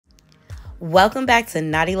Welcome back to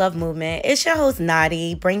Knotty Love Movement. It's your host,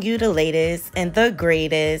 Knotty, bring you the latest and the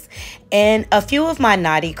greatest. And a few of my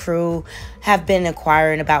Knotty crew have been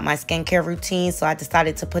inquiring about my skincare routine, so I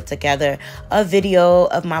decided to put together a video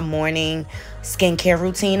of my morning skincare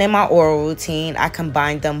routine and my oral routine. I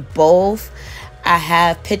combined them both. I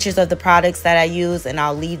have pictures of the products that I use, and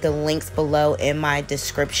I'll leave the links below in my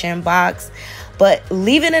description box. But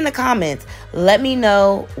leave it in the comments. Let me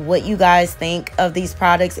know what you guys think of these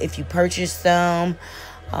products if you purchase them.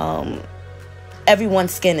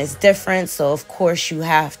 Everyone's skin is different, so of course you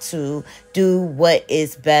have to do what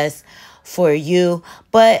is best for you.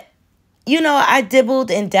 But you know, I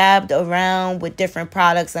dibbled and dabbed around with different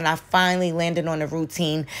products, and I finally landed on a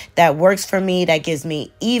routine that works for me, that gives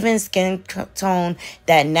me even skin tone,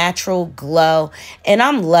 that natural glow, and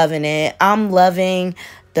I'm loving it. I'm loving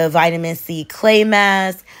the vitamin C clay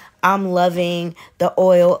mask. I'm loving the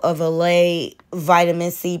oil of Olay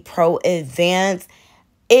vitamin C Pro Advanced.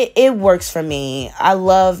 It works for me. I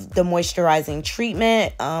love the moisturizing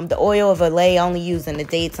treatment. The oil of Olay I only use in the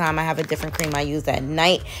daytime. I have a different cream I use at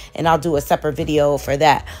night, and I'll do a separate video for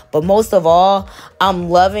that. But most of all, I'm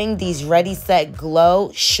loving these Ready Set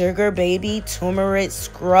Glow Sugar Baby Turmeric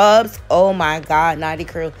Scrubs. Oh my God, Knotty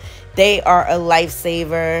Crew. They are a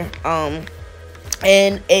lifesaver.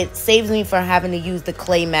 And it saves me from having to use the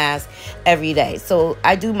clay mask every day. So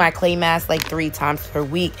I do my clay mask like 3 times per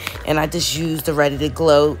week. And I just use the Ready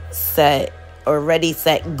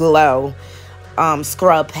Set Glow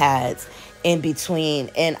scrub pads in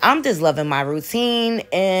between. And I'm just loving my routine.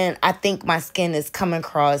 And I think my skin is coming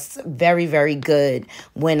across very, very good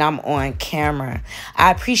when I'm on camera.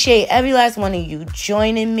 I appreciate every last one of you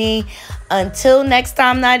joining me. Until next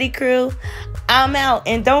time, Knotty Crew, I'm out.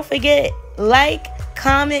 And don't forget, like,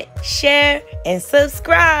 comment, share, and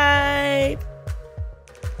subscribe.